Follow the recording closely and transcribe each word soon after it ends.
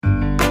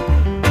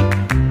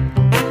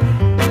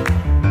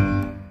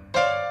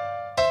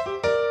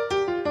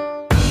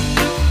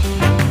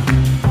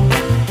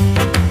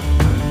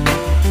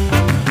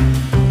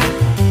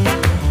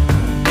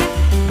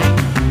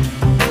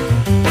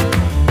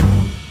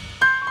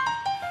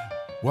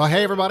Well,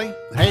 hey, everybody.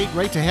 Hey,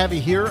 great to have you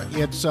here.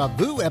 It's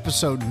VOO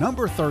episode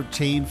number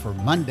 13 for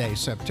Monday,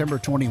 September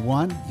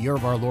 21, year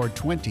of our Lord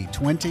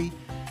 2020.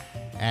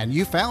 And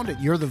you found it.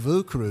 You're the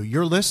VOO crew.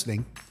 You're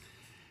listening.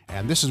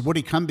 And this is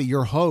Woody Cumby,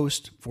 your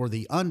host for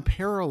the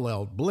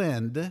unparalleled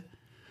blend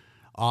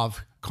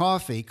of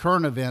coffee,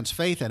 current events,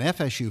 faith, and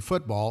FSU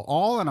football,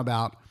 all in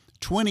about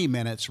 20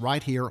 minutes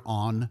right here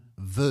on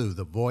VOO,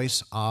 the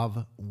voice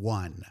of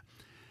one.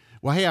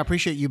 Well, hey, I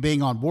appreciate you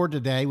being on board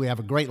today. We have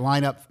a great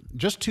lineup,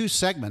 just two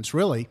segments,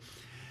 really.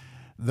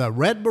 The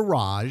Red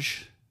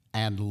Barrage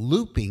and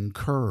Looping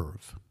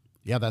Curve.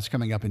 Yeah, that's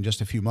coming up in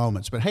just a few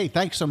moments. But hey,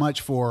 thanks so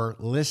much for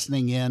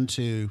listening in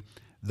to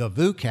the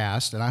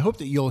VOOcast, and I hope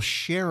that you'll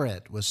share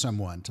it with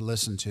someone to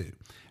listen to.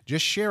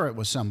 Just share it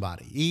with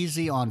somebody.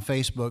 Easy on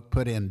Facebook,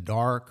 put in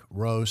Dark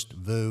Roast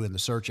VOO in the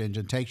search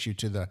engine, takes you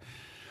to the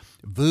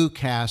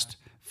VOOcast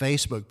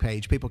Facebook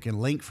page. People can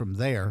link from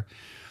there.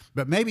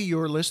 But maybe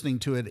you're listening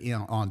to it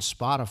on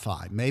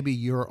Spotify. Maybe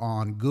you're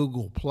on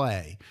Google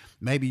Play.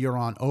 Maybe you're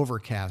on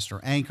Overcast or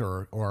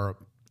Anchor or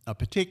a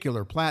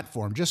particular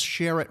platform. Just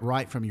share it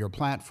right from your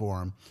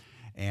platform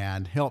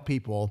and help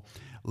people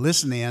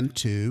listen in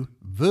to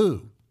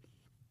VOO.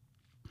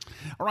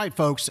 All right,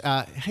 folks.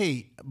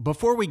 Hey,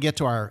 before we get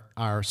to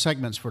our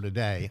segments for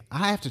today,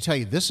 I have to tell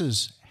you, this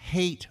is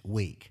Hate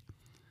Week.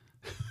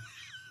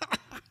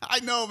 I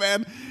know,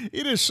 man.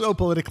 It is so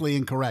politically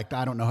incorrect.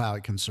 I don't know how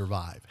it can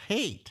survive.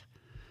 Hate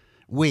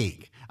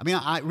Week. I mean,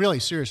 I really,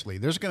 seriously,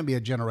 there's going to be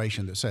a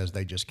generation that says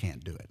they just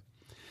can't do it.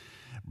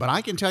 But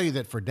I can tell you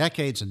that for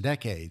decades and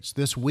decades,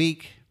 this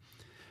week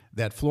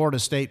that Florida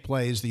State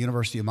plays the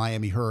University of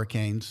Miami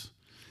Hurricanes,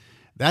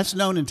 that's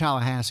known in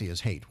Tallahassee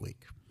as Hate Week.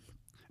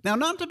 Now,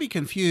 not to be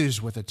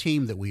confused with a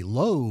team that we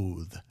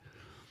loathe.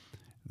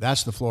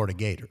 That's the Florida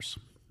Gators.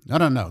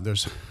 No.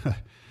 There's...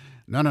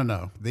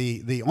 No.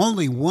 The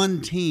only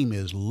one team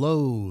is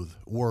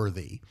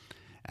loathe-worthy,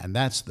 and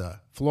that's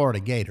the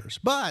Florida Gators.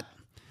 But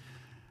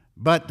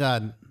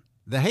the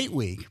Hate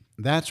Week,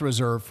 that's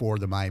reserved for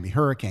the Miami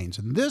Hurricanes.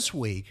 And this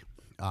week,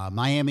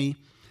 Miami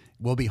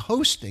will be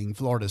hosting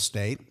Florida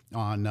State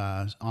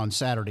on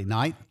Saturday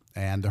night,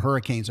 and the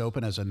Hurricanes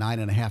open as a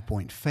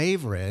 9.5-point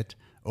favorite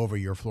over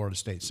your Florida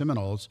State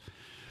Seminoles.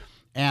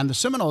 And the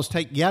Seminoles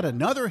take yet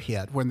another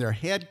hit when their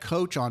head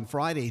coach on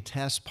Friday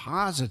tests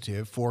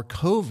positive for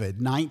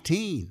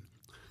COVID-19.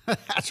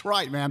 That's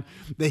right, man.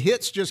 The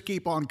hits just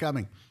keep on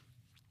coming.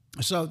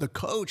 So the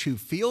coach, who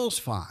feels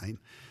fine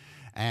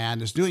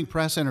and is doing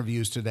press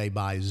interviews today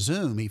by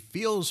Zoom, he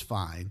feels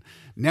fine.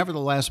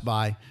 Nevertheless,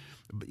 by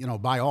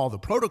all the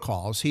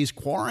protocols, he's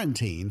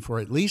quarantined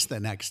for at least the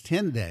next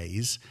 10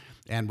 days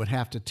and would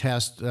have to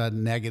test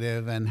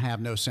negative and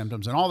have no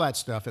symptoms and all that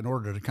stuff in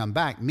order to come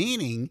back,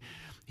 meaning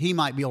he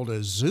might be able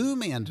to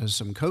Zoom into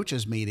some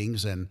coaches'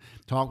 meetings and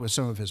talk with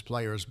some of his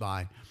players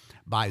by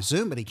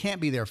Zoom, but he can't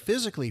be there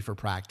physically for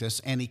practice,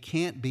 and he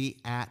can't be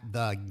at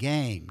the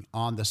game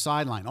on the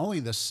sideline.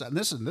 This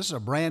is a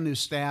brand new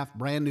staff,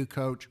 brand new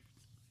coach,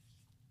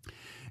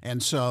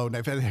 and so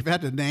they've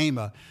had to name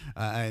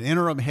an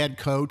interim head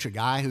coach, a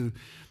guy who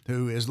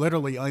is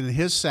literally in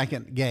his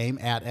second game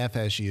at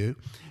FSU.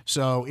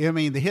 So I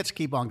mean, the hits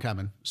keep on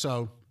coming.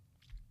 So.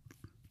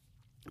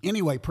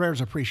 Anyway,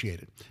 prayers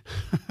appreciated.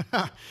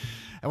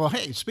 Well,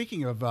 hey,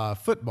 speaking of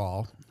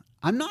football,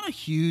 I'm not a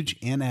huge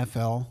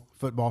NFL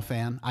football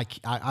fan. I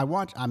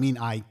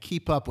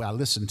keep up. I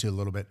listened to a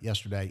little bit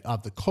yesterday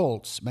of the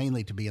Colts,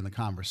 mainly to be in the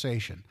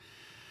conversation.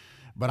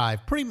 But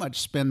I've pretty much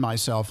spent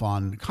myself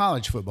on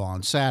college football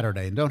on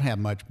Saturday and don't have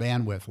much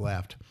bandwidth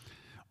left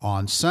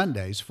on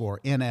Sundays for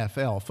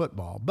NFL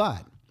football.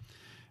 But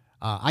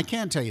I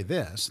can tell you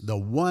this: the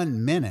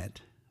one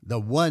minute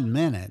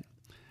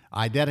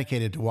I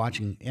dedicated to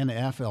watching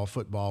NFL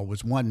football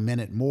was 1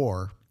 minute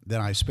more than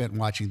I spent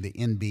watching the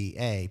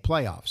NBA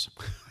playoffs.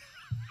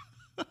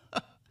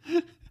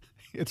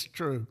 It's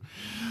true.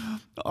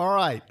 All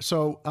right.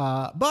 So,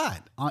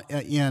 but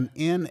in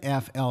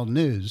NFL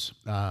news,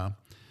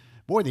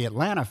 the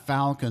Atlanta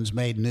Falcons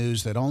made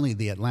news that only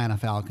the Atlanta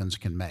Falcons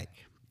can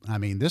make. I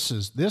mean, this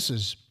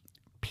is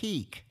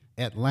peak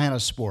Atlanta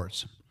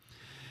sports.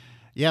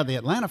 Yeah, the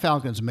Atlanta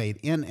Falcons made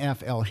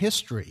NFL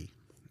history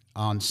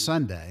on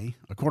Sunday,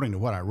 according to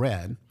what I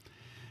read.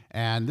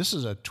 And this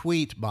is a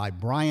tweet by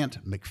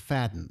Bryant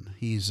McFadden.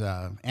 He's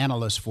an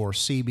analyst for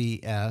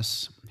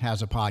CBS,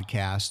 has a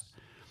podcast.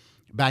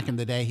 Back in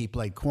the day, he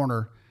played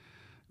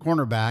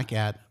cornerback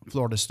at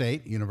Florida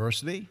State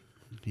University.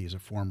 He's a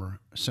former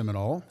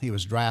Seminole. He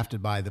was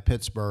drafted by the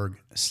Pittsburgh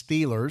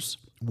Steelers,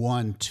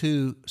 won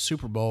 2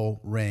 Super Bowl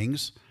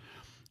rings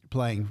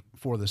playing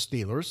for the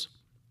Steelers.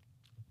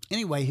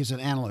 Anyway, he's an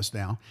analyst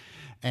now.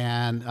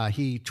 And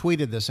he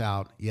tweeted this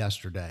out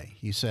yesterday.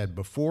 He said,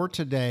 before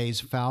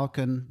today's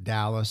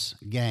Falcon-Dallas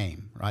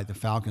game, right, the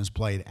Falcons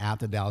played at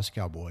the Dallas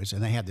Cowboys,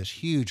 and they had this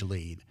huge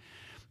lead.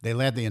 They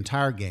led the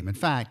entire game. In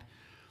fact,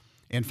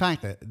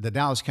 the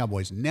Dallas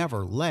Cowboys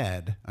never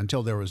led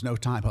until there was no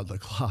time on the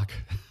clock.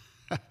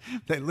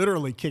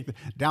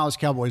 Dallas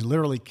Cowboys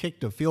literally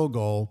kicked a field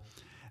goal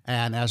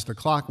And as the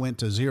clock went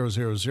to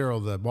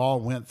 0-0-0, the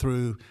ball went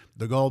through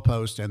the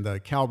goalpost, and the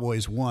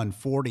Cowboys won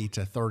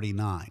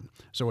 40-39.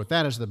 So with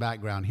that as the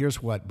background,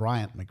 here's what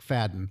Bryant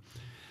McFadden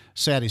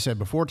said. He said,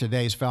 before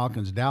today's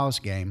Falcons-Dallas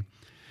game,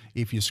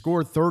 if you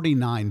scored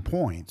 39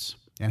 points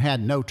and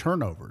had no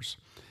turnovers,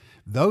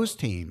 those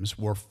teams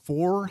were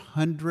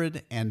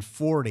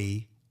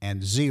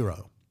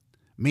 440-0,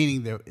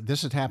 meaning that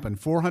this had happened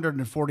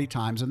 440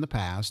 times in the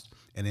past.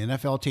 An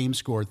NFL team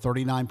scored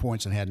 39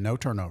 points and had no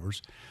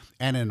turnovers,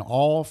 and in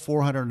all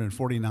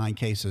 449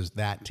 cases,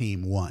 that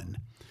team won.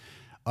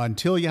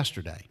 Until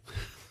yesterday,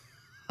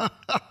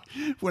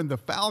 when the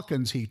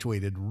Falcons, he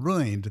tweeted,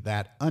 ruined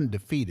that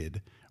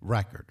undefeated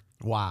record.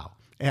 Wow.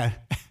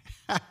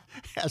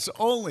 As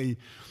only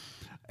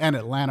an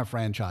Atlanta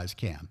franchise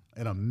can.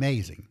 An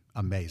amazing,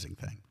 amazing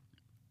thing.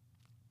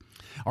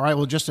 All right,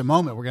 well, just a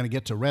moment, we're going to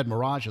get to Red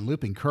Mirage and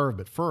Looping Curve,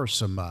 but first,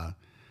 some, a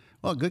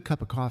good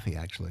cup of coffee,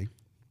 actually.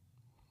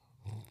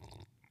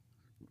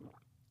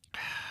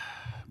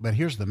 But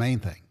here's the main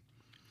thing.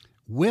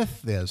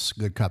 With this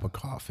good cup of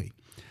coffee,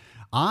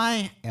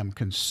 I am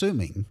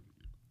consuming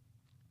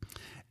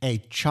a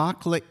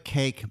chocolate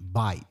cake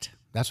bite.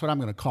 That's what I'm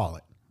going to call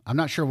it. I'm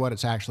not sure what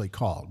it's actually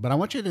called, but I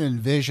want you to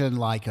envision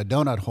like a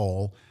donut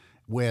hole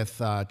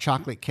with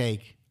chocolate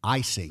cake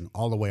icing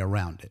all the way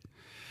around it.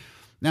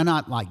 Now,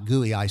 not like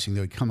gooey icing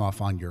that would come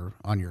off on your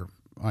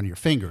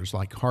fingers,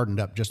 like hardened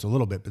up just a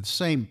little bit, but the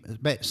same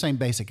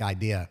basic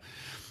idea.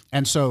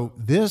 And so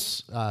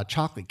this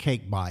chocolate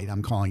cake bite,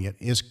 I'm calling it,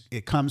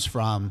 it comes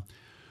from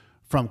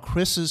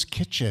Chris's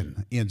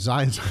Kitchen in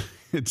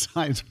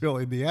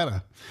Zionsville,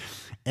 Indiana.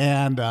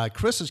 And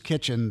Chris's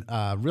Kitchen,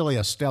 really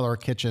a stellar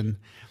kitchen,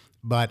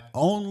 but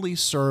only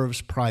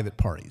serves private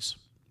parties,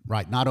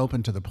 right? Not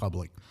open to the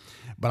public.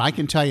 But I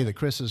can tell you that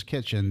Chris's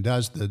Kitchen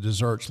does the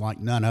desserts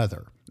like none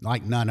other,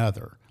 like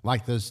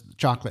this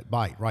chocolate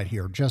bite right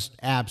here. Just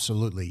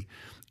absolutely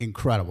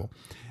incredible.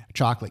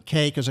 Chocolate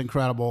cake is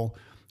incredible.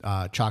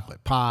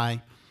 Chocolate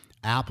pie,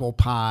 apple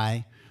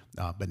pie,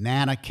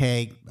 banana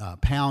cake,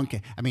 pound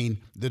cake. I mean,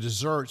 the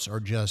desserts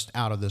are just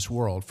out of this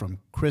world from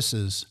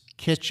Chris's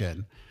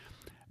Kitchen,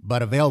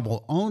 but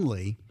available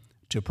only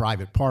to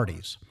private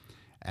parties,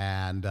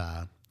 and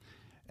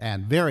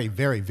very,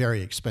 very,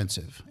 very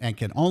expensive, and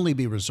can only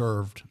be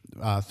reserved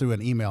through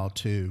an email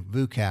to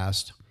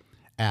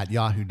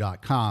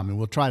vucast@yahoo.com, and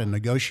we'll try to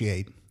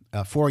negotiate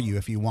for you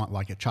if you want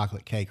like a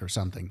chocolate cake or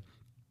something,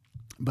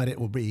 but it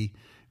will be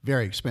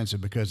very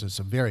expensive because it's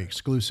a very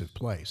exclusive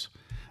place,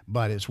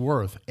 but it's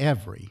worth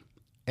every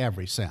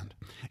cent.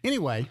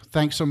 Anyway,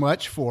 thanks so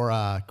much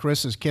for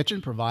Chris's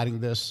Kitchen providing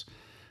this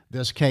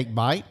cake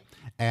bite,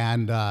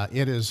 and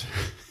it is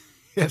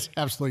it's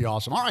absolutely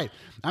awesome. All right,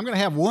 I'm going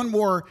to have one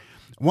more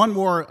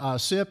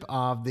sip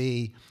of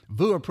the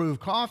VU approved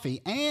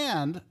coffee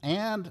and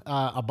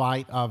a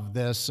bite of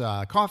this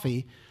of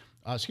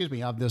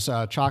this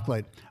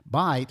chocolate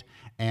bite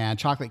and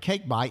chocolate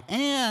cake bite,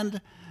 and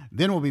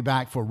then we'll be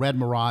back for Red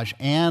Mirage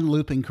and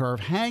Looping Curve.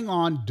 Hang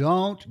on,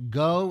 don't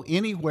go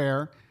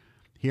anywhere.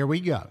 Here we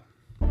go.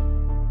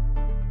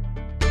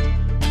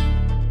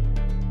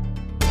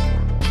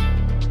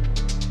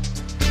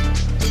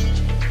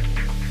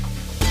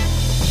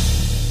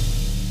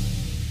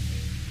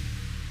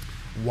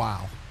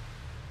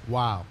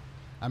 Wow.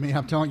 I mean,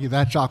 I'm telling you,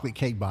 that chocolate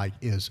cake bite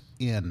is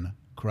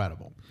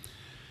incredible.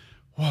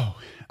 Whoa.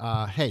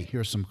 Hey,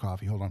 here's some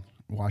coffee. Hold on.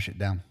 Wash it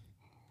down.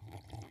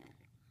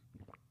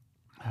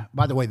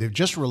 By the way, they've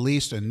just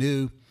released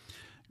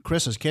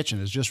Chris's Kitchen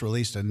has just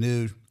released a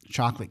new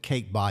chocolate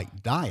cake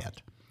bite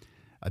diet,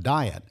 a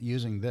diet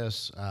using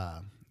this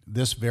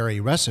very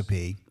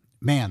recipe.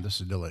 Man, this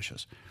is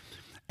delicious.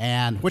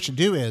 And what you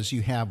do is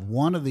you have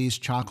one of these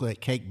chocolate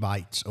cake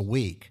bites a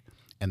week,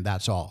 and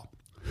that's all.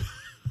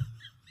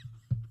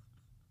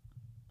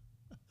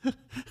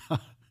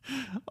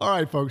 All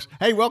right, folks.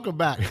 Hey, welcome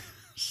back.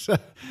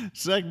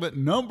 Segment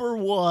number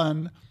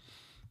 1,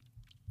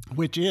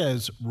 which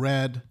is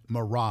Red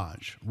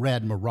Mirage.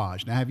 Red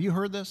Mirage. Now, have you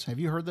heard this?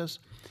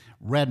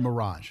 Red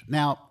Mirage.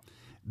 Now,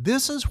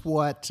 this is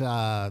what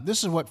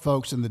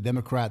folks in the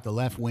Democrat, the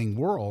left-wing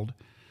world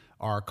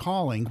are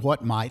calling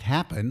what might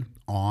happen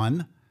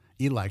on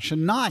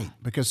election night.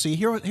 Because see,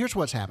 here's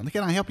what's happened.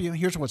 Can I help you?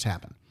 Here's what's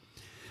happened.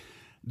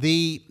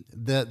 The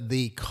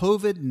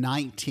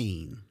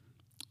COVID-19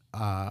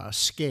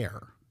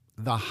 scare,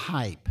 the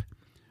hype,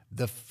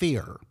 the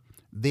fear,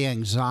 the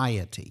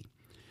anxiety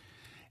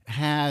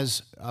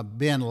has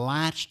been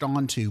latched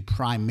onto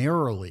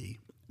primarily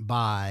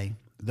by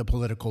the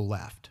political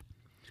left.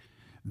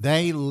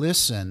 They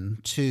listen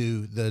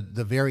to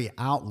the very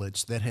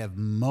outlets that have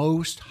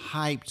most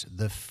hyped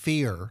the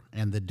fear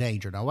and the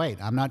danger. Now, wait,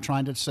 I'm not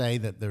trying to say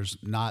that there's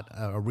not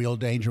a real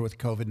danger with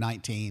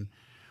COVID-19,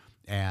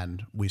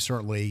 and we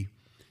certainly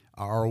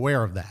are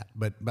aware of that.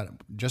 But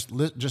just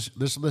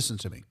listen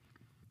to me.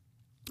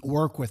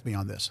 Work with me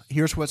on this.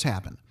 Here's what's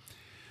happened.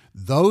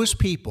 Those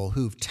people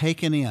who've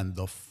taken in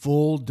the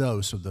full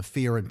dose of the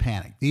fear and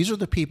panic, these are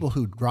the people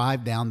who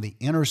drive down the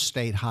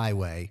interstate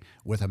highway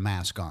with a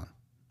mask on.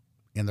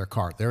 in their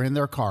car. They're in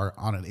their car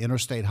on an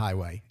interstate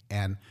highway,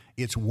 and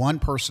it's one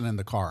person in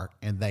the car,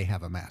 and they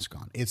have a mask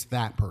on. It's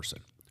that person,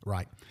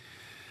 right?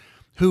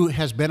 Who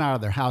has been out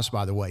of their house,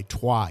 by the way,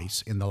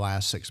 twice in the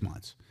last 6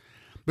 months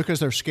because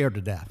they're scared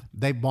to death.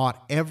 They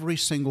bought every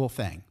single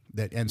thing,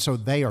 and so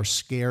they are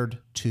scared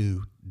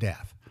to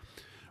death.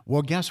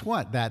 Well, guess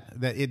what? That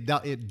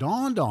it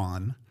dawned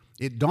on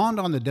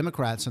the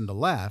Democrats and the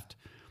left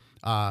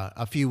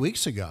a few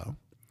weeks ago,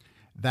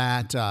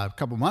 that a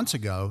couple months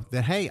ago,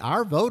 that, hey,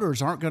 our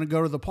voters aren't going to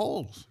go to the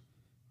polls.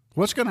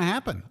 What's going to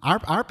happen?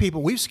 Our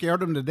people, we've scared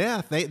them to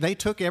death. They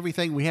took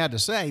everything we had to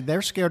say.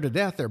 They're scared to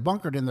death. They're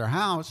bunkered in their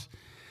house.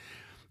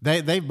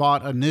 They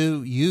bought a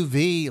new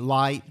UV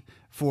light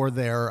for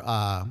their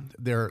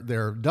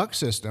duct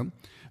system.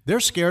 They're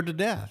scared to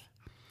death.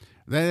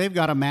 They've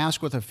got a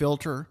mask with a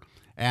filter.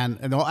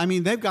 And I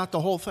mean, they've got the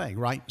whole thing,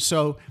 right?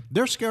 So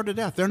they're scared to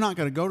death. They're not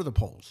going to go to the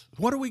polls.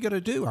 What are we going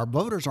to do? Our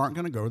voters aren't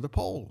going to go to the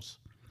polls.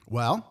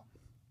 Well,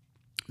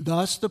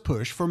 thus the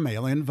push for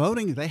mail-in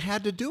voting. They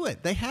had to do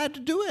it. They had to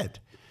do it.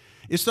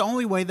 It's the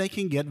only way they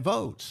can get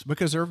votes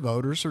because their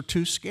voters are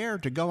too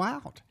scared to go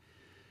out.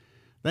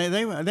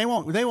 They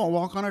won't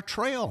walk on a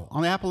trail,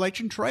 on the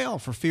Appalachian Trail,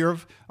 for fear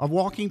of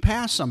walking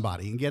past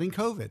somebody and getting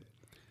COVID.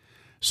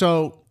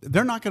 So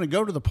they're not going to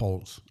go to the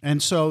polls.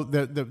 And so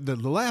the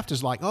left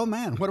is like, oh,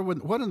 man,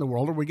 what in the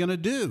world are we going to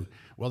do?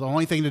 Well, the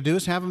only thing to do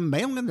is have them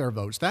mail in their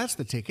votes. That's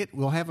the ticket.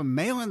 We'll have them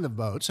mail in the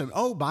votes. And,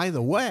 oh, by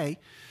the way,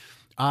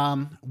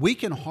 we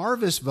can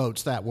harvest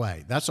votes that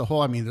way. That's a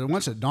whole, I mean,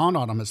 once it dawned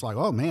on them, it's like,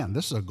 oh, man,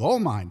 this is a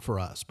gold mine for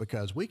us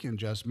because we can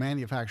just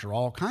manufacture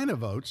all kind of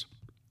votes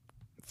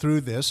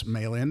through this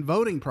mail-in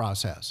voting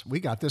process.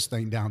 We got this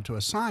thing down to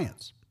a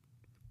science.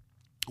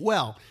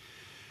 Well,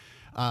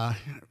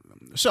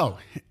 so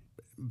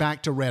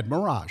back to Red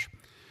Mirage.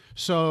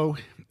 So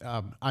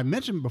I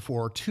mentioned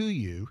before to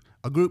you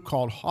a group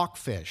called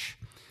Hawkfish,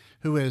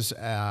 who is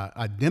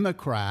a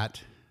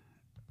Democrat,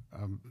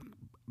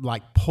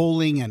 like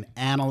polling and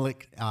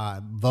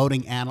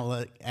voting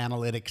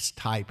analytics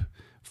type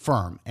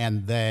firm,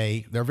 and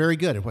they're very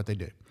good at what they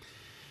do.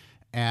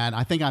 And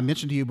I think I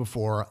mentioned to you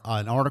before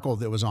an article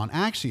that was on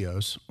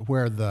Axios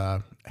where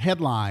the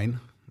headline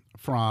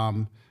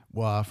from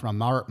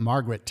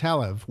Margaret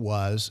Tlaib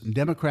was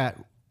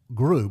Democrat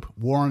group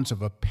warns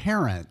of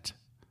apparent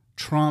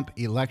Trump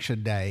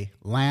election day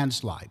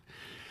landslide.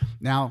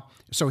 Now,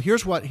 so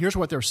here's what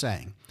they're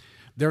saying.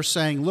 They're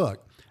saying,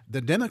 look,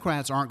 the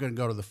Democrats aren't going to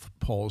go to the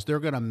polls. They're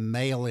going to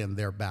mail in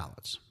their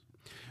ballots.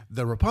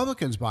 The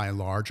Republicans, by and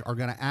large, are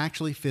going to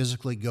actually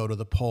physically go to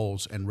the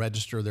polls and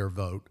register their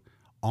vote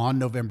on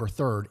November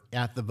 3rd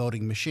at the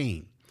voting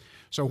machine.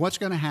 So what's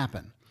going to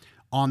happen?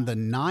 On the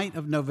night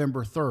of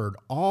November 3rd,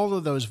 all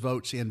of those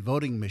votes in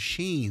voting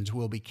machines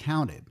will be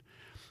counted.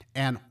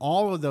 And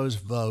all of those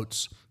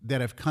votes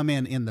that have come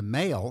in the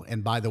mail,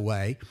 and by the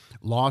way,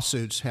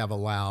 lawsuits have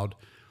allowed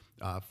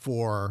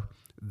for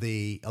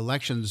the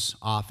elections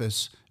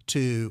office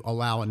to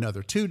allow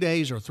another 2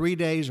 days or 3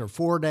 days or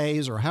 4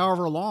 days or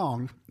however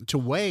long to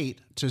wait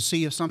to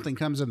see if something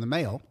comes in the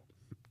mail.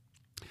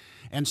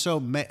 And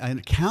so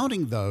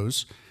counting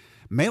those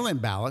mail-in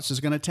ballots is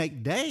going to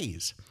take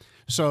days.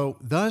 So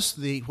thus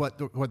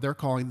what they're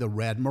calling the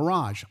Red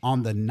Mirage.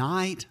 On the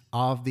night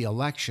of the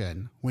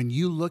election, when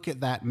you look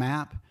at that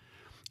map,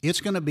 it's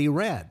going to be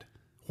red.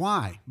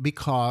 Why?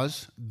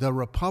 Because the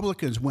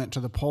Republicans went to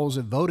the polls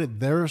and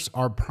voted. Theirs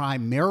are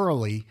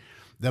primarily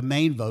the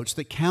main votes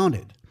that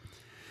counted.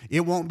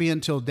 It won't be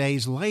until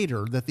days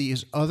later that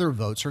these other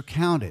votes are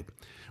counted.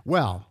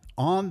 Well,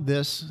 on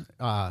this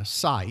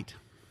site,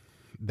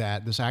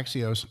 this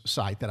Axios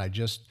site that I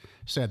just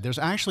said, there's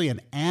actually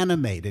an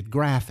animated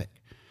graphic.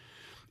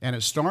 And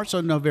it starts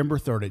on November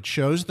 3rd. It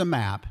shows the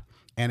map,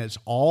 and it's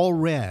all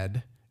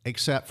red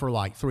except for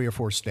like 3 or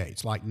 4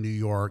 states, like New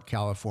York,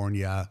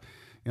 California,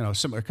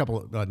 a couple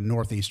of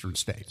northeastern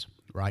states,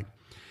 right?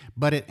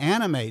 But it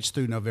animates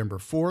through November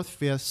 4th,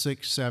 5th,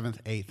 6th,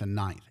 7th, 8th, and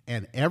 9th.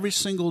 And every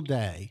single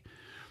day,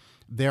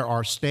 there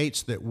are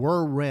states that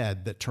were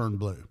red that turn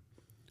blue,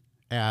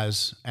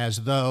 as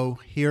though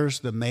here's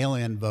the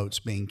mail-in votes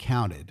being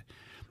counted.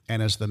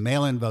 And as the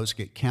mail-in votes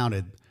get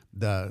counted,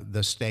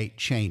 the state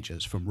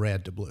changes from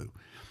red to blue.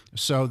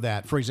 So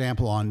that, for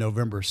example, on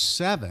November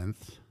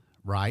 7th,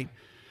 right,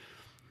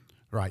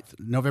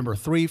 November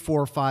 3,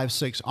 4, 5,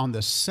 6, on the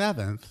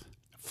 7th,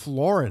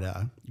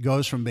 Florida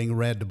goes from being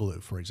red to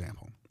blue, for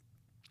example.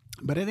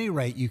 But at any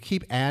rate, you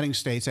keep adding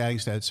states,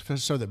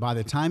 so that by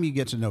the time you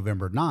get to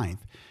November 9th,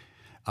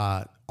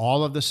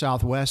 all of the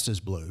Southwest is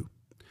blue,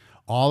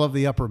 all of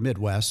the upper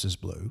Midwest is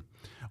blue,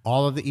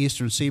 all of the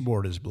Eastern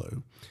Seaboard is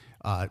blue,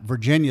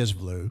 Virginia's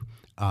blue,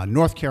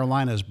 North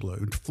Carolina is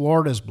blue,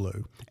 Florida is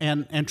blue,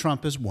 and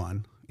Trump has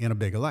won in a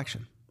big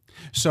election.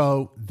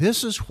 So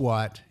this is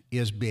what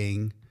is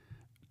being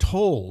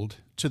told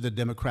to the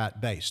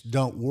Democrat base.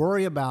 Don't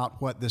worry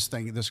about what this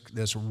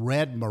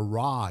red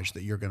mirage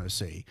that you're going to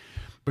see,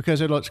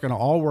 because it's going to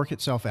all work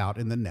itself out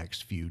in the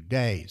next few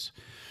days.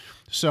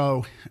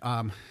 So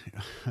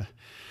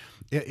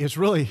it's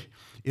really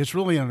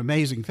an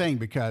amazing thing,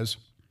 because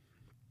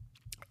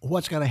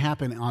what's going to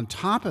happen on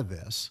top of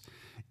this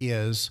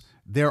is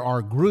there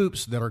are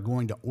groups that are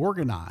going to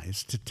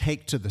organize to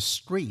take to the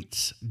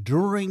streets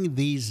during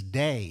these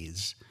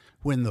days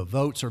when the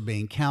votes are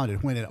being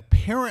counted, when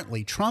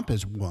apparently Trump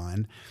has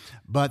won,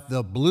 but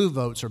the blue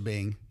votes are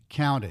being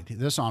counted.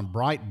 This on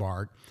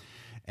Breitbart,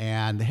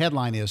 and the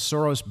headline is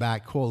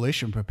Soros-backed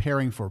coalition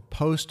preparing for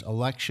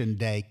post-election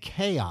day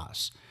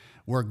chaos.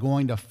 We're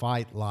going to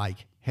fight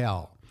like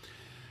hell.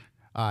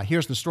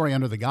 Here's the story.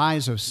 Under the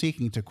guise of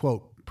seeking to,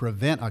 quote,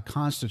 prevent a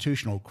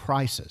constitutional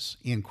crisis,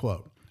 end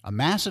quote. A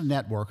massive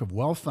network of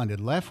well-funded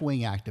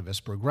left-wing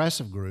activists,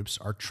 progressive groups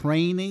are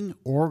training,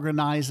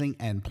 organizing,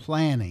 and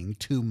planning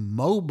to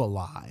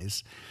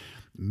mobilize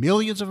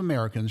millions of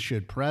Americans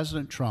should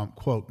President Trump,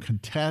 quote,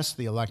 contest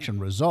the election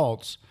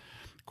results,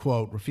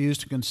 quote, refuse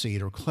to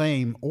concede or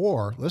claim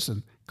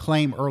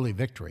early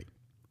victory,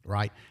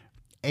 right?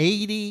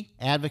 80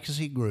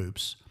 advocacy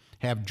groups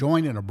have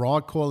joined in a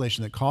broad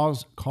coalition that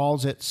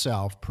calls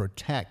itself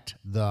Protect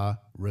the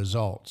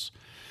Results.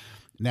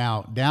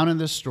 Now, down in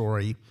this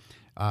story,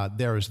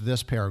 there is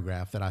this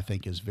paragraph that I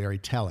think is very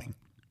telling.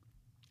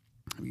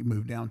 Let me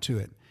move down to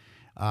it.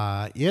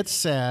 It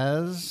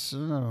says,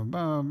 all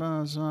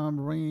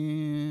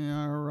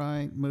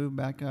right, move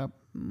back up.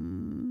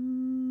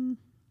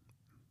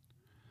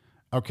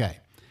 Okay.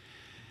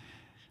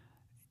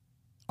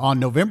 On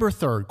November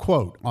 3rd,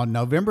 quote, on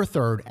November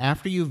 3rd,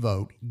 after you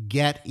vote,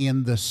 get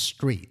in the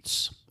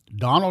streets.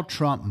 Donald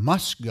Trump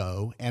must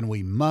go, and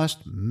we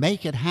must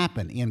make it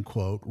happen, end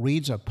quote,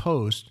 reads a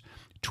post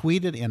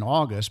tweeted in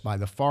August by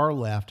the far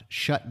left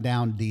Shut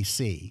Down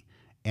D.C.,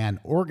 an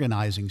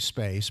organizing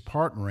space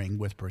partnering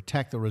with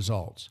Protect the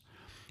Results,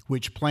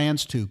 which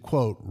plans to,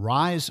 quote,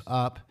 rise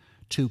up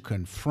to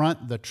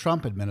confront the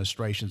Trump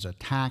administration's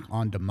attack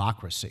on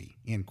democracy,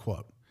 end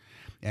quote.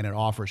 And it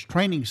offers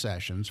training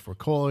sessions for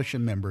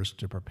coalition members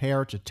to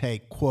prepare to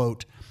take,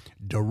 quote,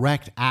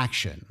 direct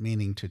action,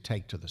 meaning to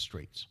take to the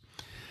streets.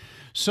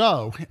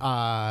 So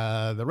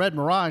the Red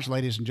Mirage,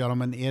 ladies and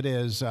gentlemen, it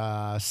is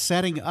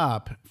setting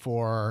up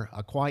for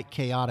a quite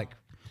chaotic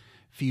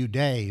few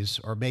days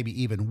or maybe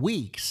even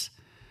weeks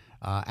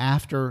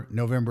after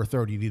November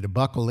 3rd. You need to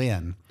buckle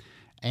in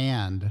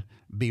and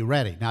be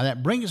ready. Now,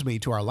 that brings me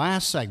to our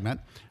last segment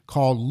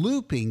called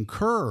Looping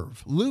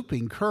Curve.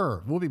 Looping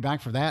Curve. We'll be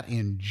back for that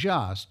in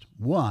just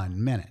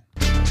 1 minute.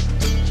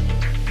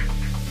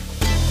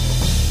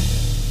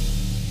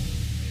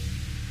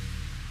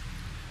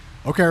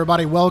 Okay,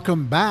 everybody,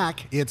 welcome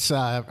back. It's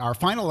our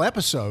final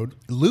episode,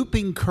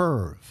 Looping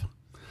Curve.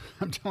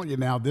 I'm telling you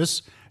now,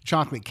 this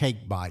chocolate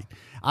cake bite.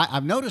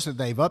 I've noticed that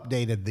they've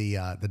updated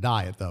the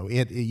diet, though.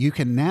 You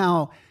can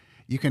now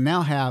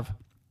have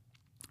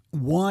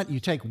one. You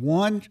take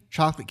one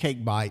chocolate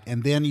cake bite,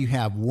 and then you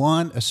have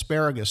one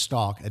asparagus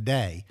stalk a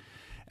day,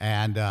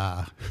 and.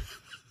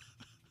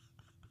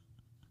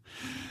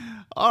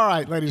 All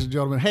right, ladies and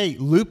gentlemen. Hey,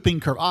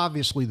 Looping Curve.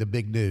 Obviously, the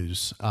big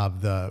news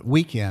of the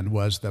weekend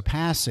was the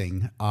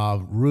passing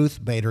of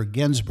Ruth Bader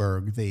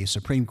Ginsburg, the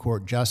Supreme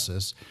Court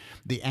Justice,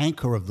 the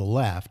anchor of the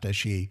left, as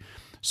she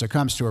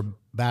succumbs to her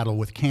battle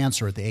with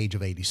cancer at the age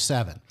of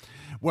 87.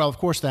 Well, of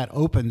course, that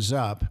opens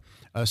up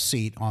a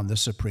seat on the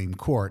Supreme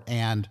Court,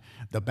 and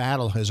the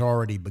battle has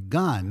already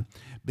begun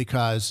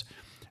because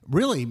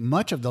really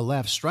much of the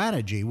left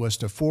strategy was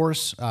to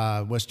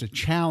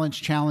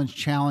challenge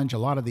a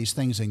lot of these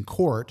things in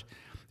court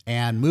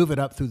and move it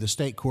up through the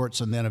state courts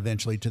and then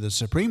eventually to the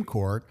Supreme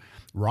Court.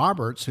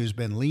 Roberts, who's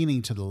been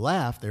leaning to the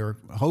left, they're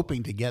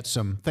hoping to get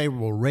some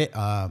favorable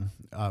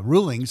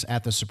rulings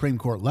at the Supreme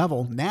Court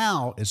level.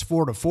 Now it's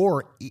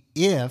 4-4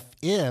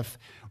 if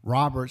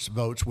Roberts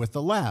votes with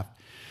the left.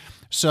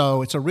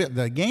 So it's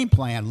the game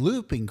plan,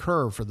 Looping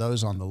Curve for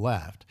those on the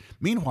left.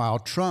 Meanwhile,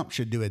 Trump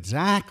should do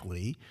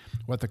exactly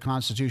what the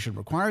Constitution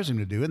requires him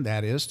to do, and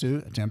that is to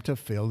attempt to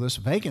fill this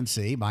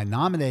vacancy by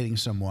nominating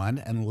someone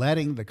and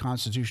letting the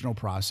constitutional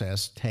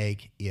process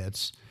take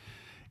its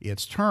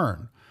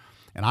turn.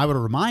 And I would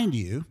remind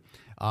you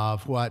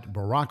of what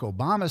Barack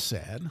Obama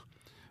said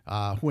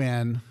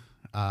when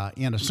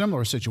in a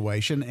similar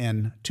situation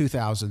in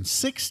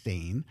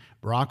 2016,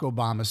 Barack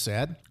Obama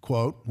said,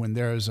 quote, when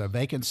there is a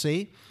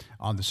vacancy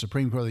on the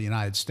Supreme Court of the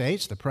United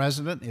States, the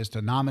president is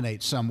to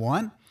nominate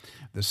someone.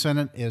 The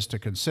Senate is to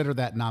consider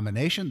that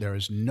nomination. There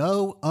is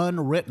no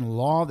unwritten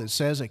law that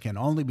says it can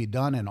only be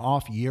done in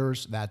off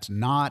years. That's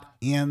not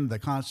in the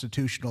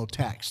constitutional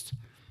text.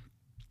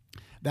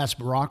 That's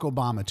Barack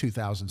Obama,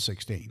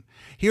 2016.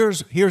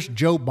 Here's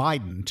Joe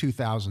Biden,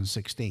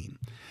 2016.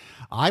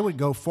 I would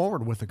go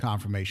forward with the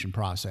confirmation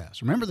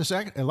process. Remember this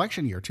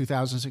election year,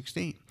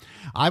 2016.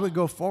 I would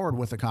go forward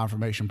with the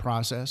confirmation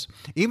process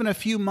even a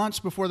few months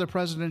before the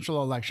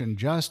presidential election,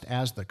 just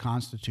as the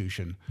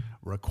Constitution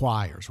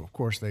requires. Well, of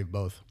course, they've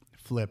both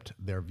flipped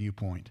their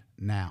viewpoint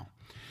now.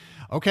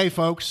 Okay,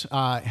 folks,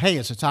 hey,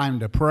 it's a time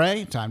to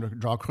pray, time to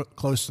draw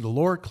close to the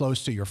Lord,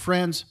 close to your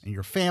friends and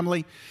your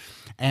family,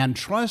 and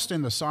trust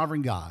in the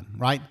sovereign God,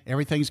 right?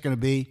 Everything's going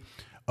to be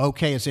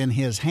okay. It's in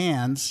His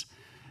hands,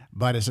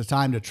 but it's a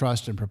time to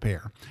trust and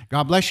prepare.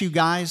 God bless you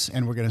guys,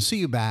 and we're going to see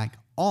you back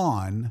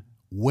on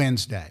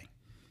Wednesday.